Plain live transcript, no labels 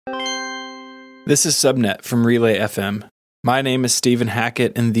This is Subnet from Relay FM. My name is Stephen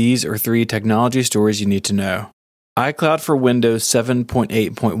Hackett, and these are 3 technology stories you need to know. iCloud for Windows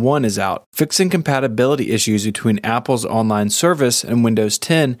 7.8.1 is out, fixing compatibility issues between Apple's online service and Windows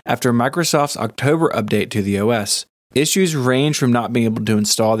 10 after Microsoft's October update to the OS. Issues range from not being able to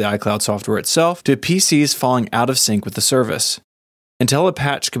install the iCloud software itself to PCs falling out of sync with the service. Until a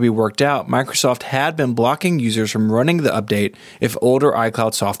patch could be worked out, Microsoft had been blocking users from running the update if older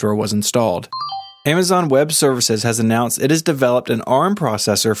iCloud software was installed. Amazon Web Services has announced it has developed an ARM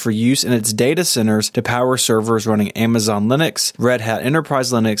processor for use in its data centers to power servers running Amazon Linux, Red Hat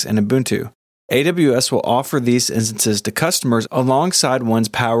Enterprise Linux, and Ubuntu. AWS will offer these instances to customers alongside ones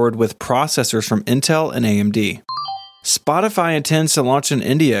powered with processors from Intel and AMD. Spotify intends to launch in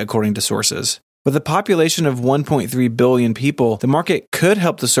India, according to sources. With a population of 1.3 billion people, the market could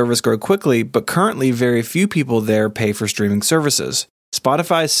help the service grow quickly, but currently very few people there pay for streaming services.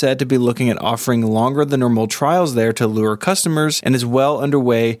 Spotify is said to be looking at offering longer than normal trials there to lure customers and is well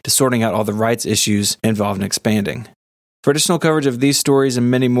underway to sorting out all the rights issues involved in expanding. For additional coverage of these stories and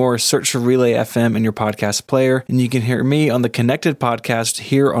many more, search for Relay FM in your podcast player, and you can hear me on the Connected podcast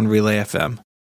here on Relay FM.